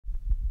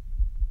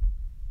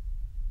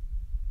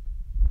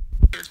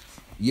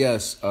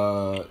Yes,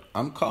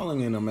 I'm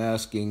calling and I'm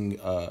asking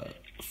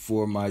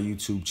for my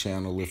YouTube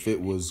channel if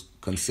it was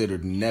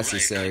considered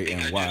necessary,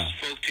 right. and why. I just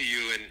spoke to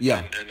you, and,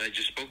 yeah, and I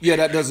just spoke to yeah, you.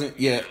 that doesn't,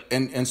 yeah,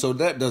 and so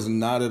that does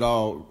not at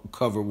all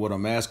cover what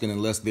I'm asking,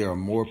 unless there are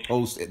more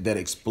posts that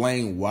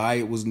explain why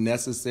it was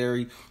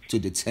necessary to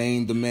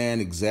detain the man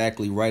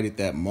exactly right at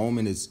that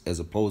moment, as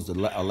opposed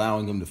to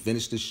allowing him to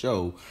finish the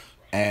show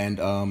and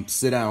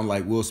sit down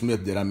like Will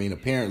Smith did. I mean,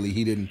 apparently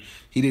he didn't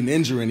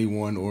injure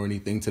anyone or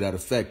anything to that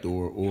effect,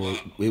 or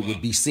it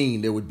would be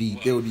seen. There would be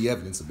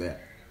evidence of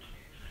that.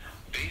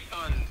 Based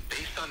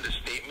on the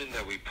statement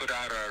that we put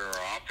out at our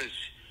office,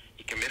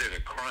 he committed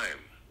a crime.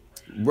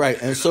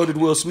 Right, and so did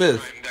Will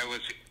Smith.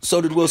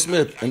 So did Will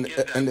Smith, and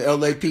the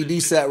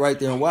LAPD sat right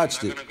there and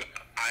watched it.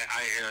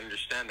 I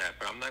understand that,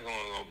 but I'm not going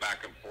to go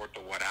back and forth to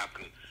what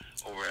happened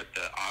over at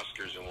the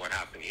Oscars and what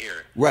happened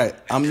here. Right,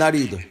 I'm not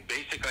either.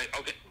 Basically,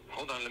 okay,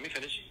 hold on, let me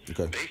finish.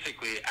 Okay.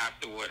 Basically,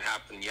 after what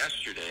happened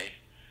yesterday,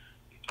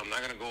 I'm not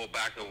going to go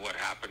back to what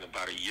happened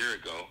about a year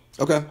ago.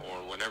 Okay.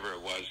 Or whenever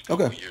it was, a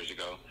couple of years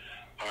ago.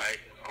 All right.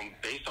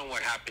 Based on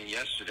what happened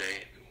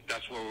yesterday,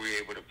 that's where we were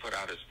able to put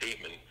out a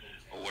statement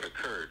of what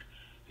occurred.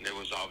 And there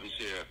was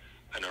obviously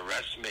an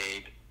arrest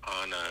made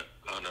on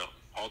an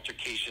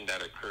altercation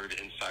that occurred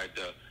inside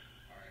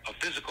a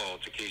physical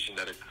altercation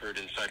that occurred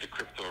inside the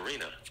crypto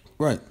arena.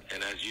 Right.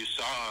 And as you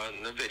saw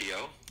in the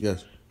video,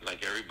 yes,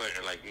 like everybody,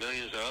 like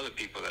millions of other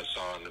people that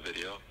saw in the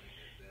video,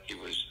 he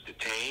was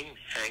detained,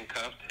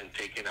 handcuffed, and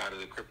taken out of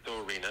the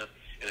crypto arena,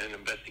 and an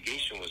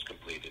investigation was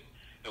completed.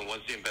 And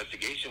once the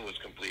investigation was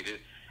completed,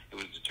 it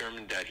was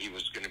determined that he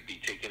was going to be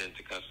taken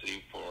into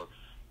custody for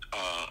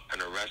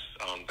an arrest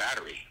on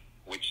battery,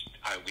 which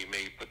we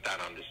may put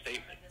that on the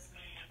statement.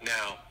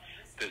 Now,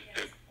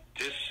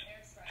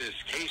 this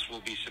case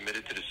will be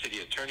submitted to the city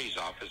attorney's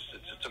office.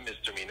 It's a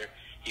misdemeanor.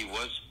 He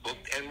was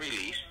booked and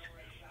released,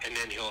 and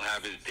then he'll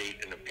have his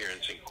date and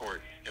appearance in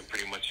court and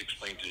pretty much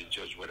explain to the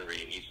judge whatever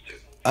he needs to.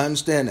 I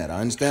understand that. I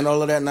understand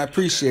all of that, and I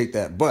appreciate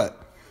that. But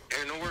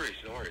no worries,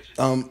 no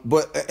worries.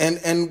 But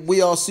and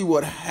we all see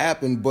what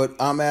happened. But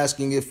I'm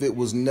asking if it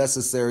was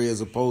necessary, as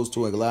opposed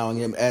to allowing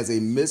him as a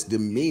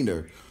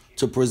misdemeanor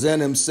to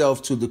present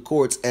himself to the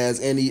courts as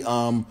any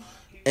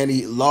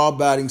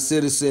law-abiding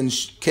citizen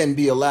can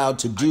be allowed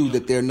to do,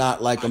 that they're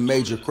not like a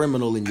major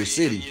criminal in your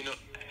city.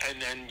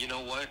 And you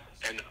know what?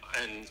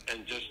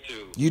 And just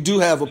to, you do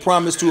have a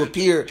promise to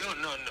appear.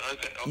 No.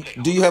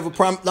 Okay. Do you have a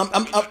promise?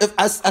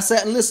 I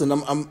sat and listened.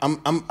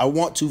 I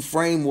want to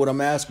frame what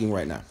I'm asking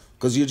right now,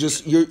 because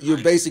you're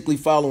basically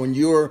following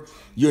your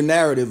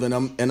narrative, and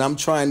I'm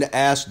trying to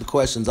ask the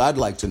questions I'd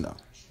like to know,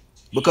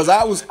 because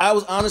I was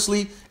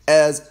honestly,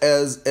 as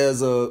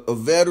a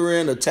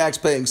veteran, a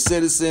tax-paying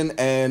citizen,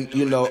 and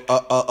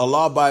a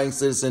law-abiding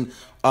citizen,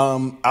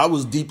 I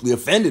was deeply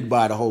offended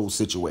by the whole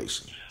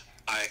situation.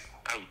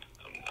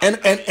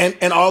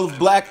 And all of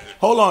black.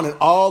 Hold on, and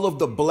all of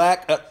the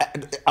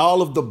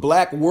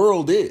black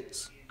world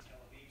is.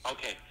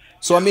 Okay.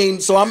 So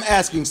I'm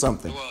asking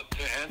something. Well,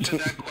 to answer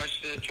that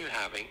question that you're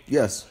having.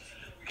 Yes.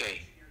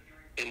 Okay.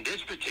 In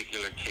this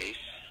particular case,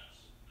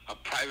 a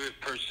private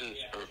person's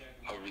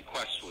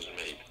request was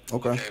made.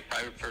 Okay. A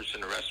private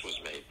person arrest was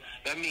made.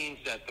 That means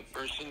that the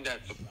person that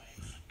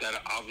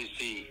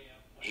obviously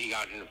he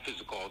got in a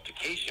physical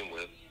altercation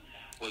with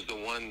was the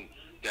one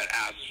that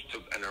asked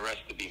an arrest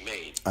to be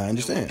made. I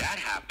understand.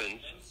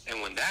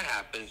 And when that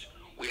happens,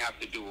 we have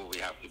to do what we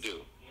have to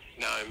do.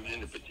 Now,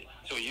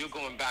 so you're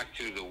going back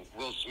to the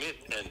Will Smith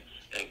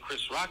and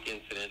Chris Rock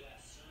incident.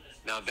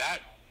 Now that,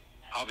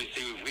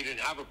 obviously, we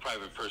didn't have a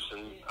private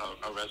person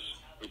arrest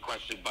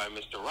requested by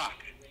Mr. Rock.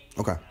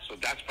 Okay. So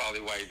that's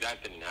probably why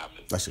that didn't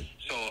happen. I see.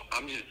 So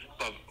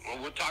but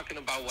we're talking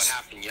about what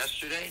happened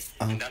yesterday,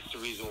 and that's the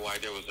reason why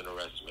there was an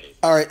arrest made.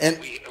 All right, and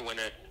when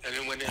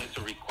it's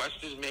a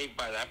request is made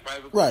by that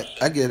private right, person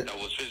I get it, that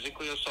was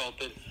physically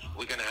assaulted,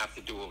 we're gonna have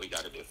to do what we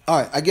got to do. All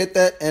right, I get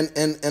that,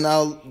 and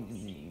I'll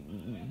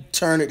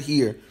turn it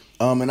here,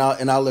 and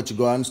I'll let you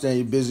go. I understand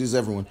you're busy as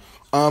everyone.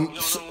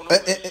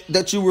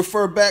 That you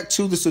refer back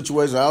to the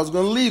situation. I was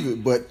gonna leave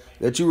it, but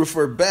that you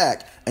refer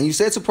back, and you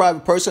say it's a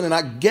private person, and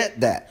I get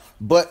that.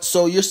 But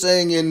so you're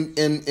saying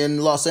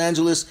in Los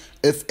Angeles,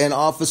 if an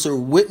officer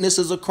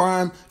witnesses a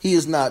crime, he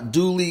is not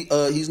duly,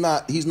 he's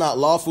not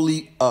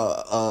lawfully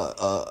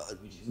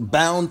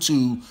bound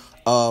to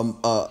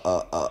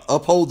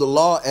uphold the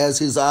law as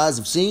his eyes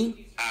have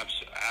seen?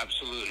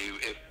 Absolutely.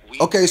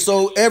 Okay,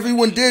 so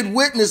everyone did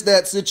witness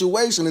that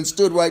situation and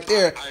stood right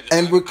there,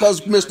 and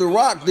because Mr.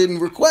 Rock didn't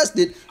request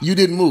it, you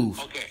didn't move.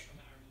 Okay,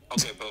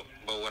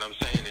 but what I'm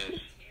saying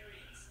is,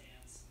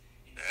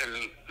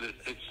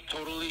 it's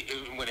totally,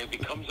 when it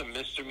becomes a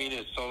misdemeanor,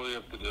 it's totally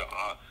up to the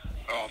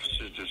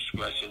officer's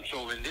discretion.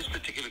 So in this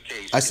particular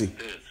case, I see.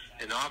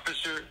 An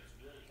officer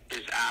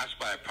is asked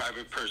by a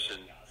private person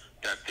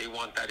that they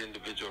want that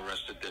individual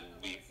arrested, then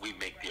we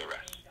make the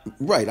arrest.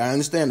 Right, I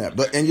understand that.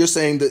 But and you're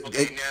saying that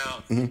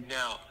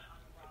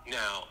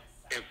now,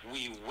 if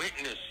we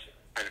witness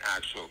an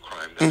actual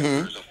crime that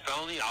occurs, a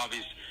felony,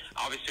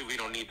 obviously we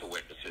don't need to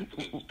witness it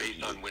because it's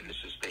based on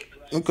witnesses'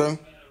 statements. Okay.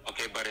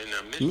 Okay, but in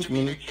a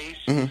misdemeanor case,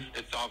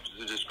 it's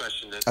officer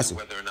discretion as to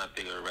whether or not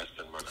they arrest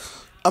them or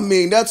not. I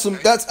mean, that's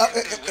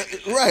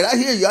right. I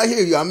hear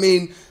you. I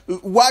mean,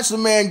 watch the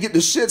man get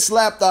the shit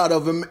slapped out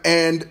of him,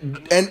 and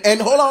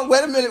hold on,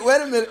 wait a minute.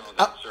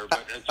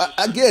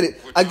 I get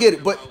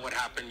it, but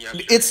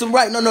it's some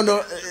right.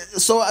 No.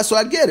 So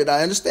I get it.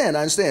 I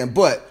understand.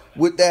 But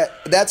with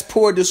that's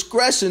poor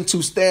discretion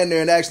to stand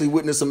there and actually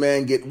witness a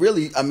man get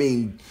really. I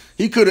mean,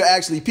 he could have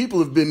actually. People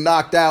have been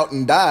knocked out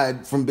and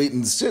died from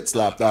beating the shit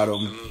slapped out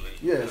of him.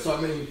 Yeah. So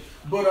I mean,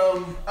 but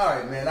all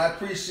right, man. I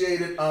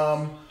appreciate it.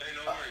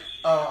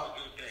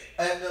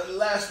 And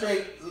last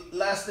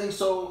thing.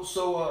 So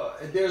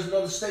there's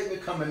another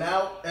statement coming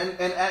out,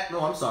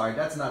 no, I'm sorry,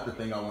 that's not the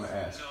thing I want to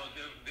ask. No,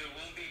 there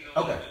will be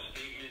no other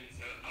statement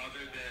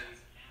other than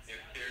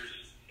if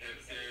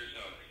there's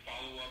a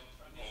follow up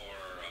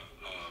or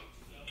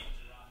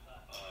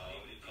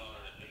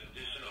an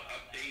additional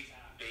update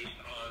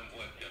based on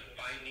what the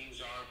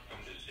findings are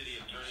from the city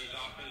attorney's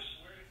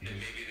office, then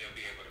maybe they'll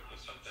be able to put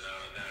something out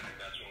on that, and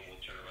that's when we'll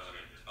turn around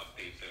and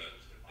update the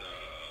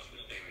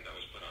statement that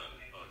was put on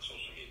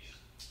social media.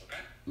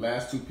 Okay?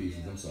 Last two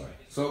pieces, I'm sorry.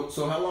 So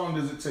how long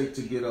does it take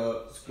to get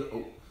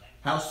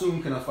how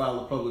soon can I file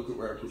a public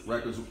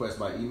records request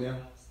by email?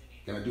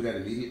 Can I do that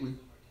immediately?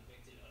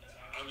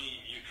 I mean,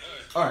 you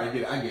could. All right, I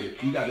get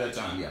it. You got that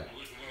time, yeah.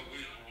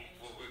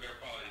 What we're going to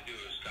probably do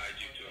is guide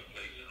you to a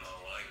place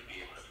online to be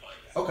able to find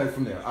it. Okay,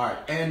 from there. All right.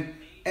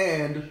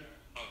 And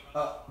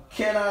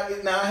can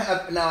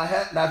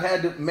I've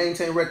had to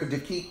maintain record to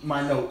keep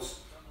my notes.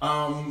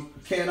 I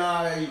said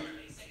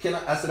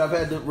I've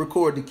had to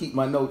record to keep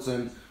my notes,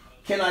 and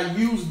can I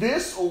use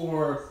this,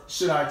 or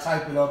should I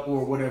type it up,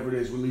 or whatever it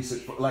is, release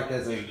it like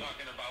as a? You're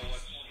talking about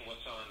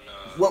what's on.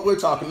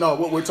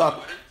 What we're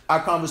talking. Our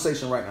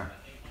conversation right now.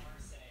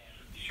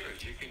 Sure,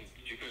 you can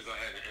go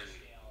ahead.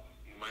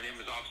 And my name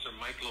is Officer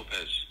Mike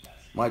Lopez.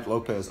 Mike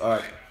Lopez. All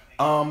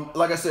right.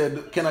 Like I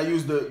said, can I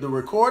use the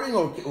recording,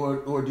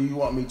 or do you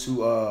want me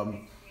to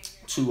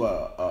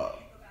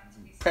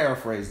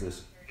paraphrase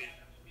this?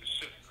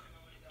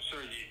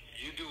 Sir,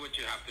 you do what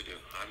you have to do.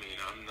 I mean,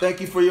 I'm not. Thank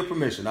you for your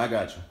permission. I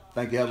got you.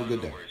 Thank you. Have a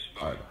good day. No worries.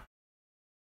 All right.